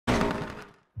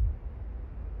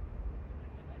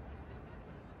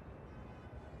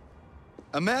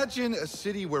Imagine a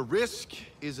city where risk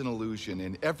is an illusion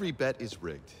and every bet is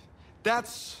rigged.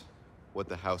 That's what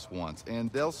the house wants,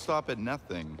 and they'll stop at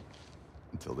nothing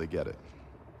until they get it.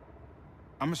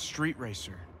 I'm a street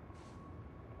racer.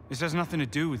 This has nothing to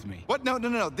do with me. What? No.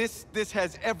 This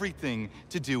has everything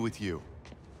to do with you.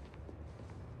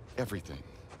 Everything.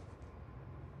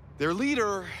 Their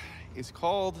leader is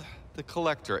called the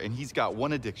Collector, and he's got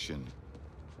one addiction.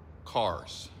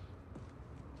 Cars.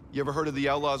 You ever heard of the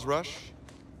Outlaws Rush?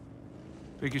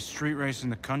 Biggest street race in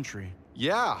the country.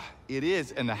 Yeah, it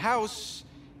is, and the house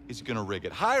is gonna rig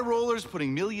it. High rollers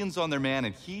putting millions on their man,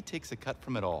 and he takes a cut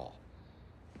from it all.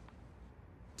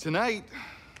 Tonight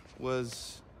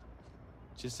was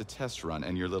just a test run,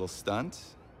 and your little stunt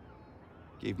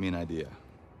gave me an idea.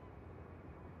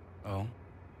 Oh?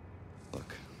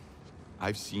 Look,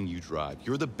 I've seen you drive.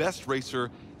 You're the best racer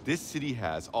this city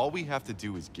has. All we have to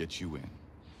do is get you in.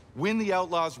 Win the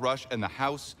Outlaws Rush, and the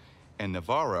house and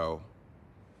Navarro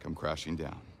come crashing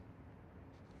down.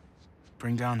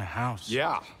 Bring down the house?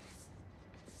 Yeah.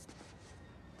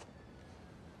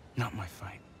 Not my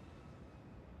fight.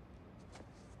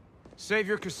 Save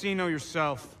your casino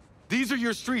yourself. These are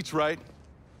your streets, right?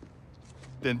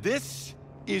 Then this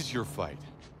is your fight.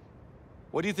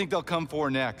 What do you think they'll come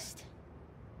for next?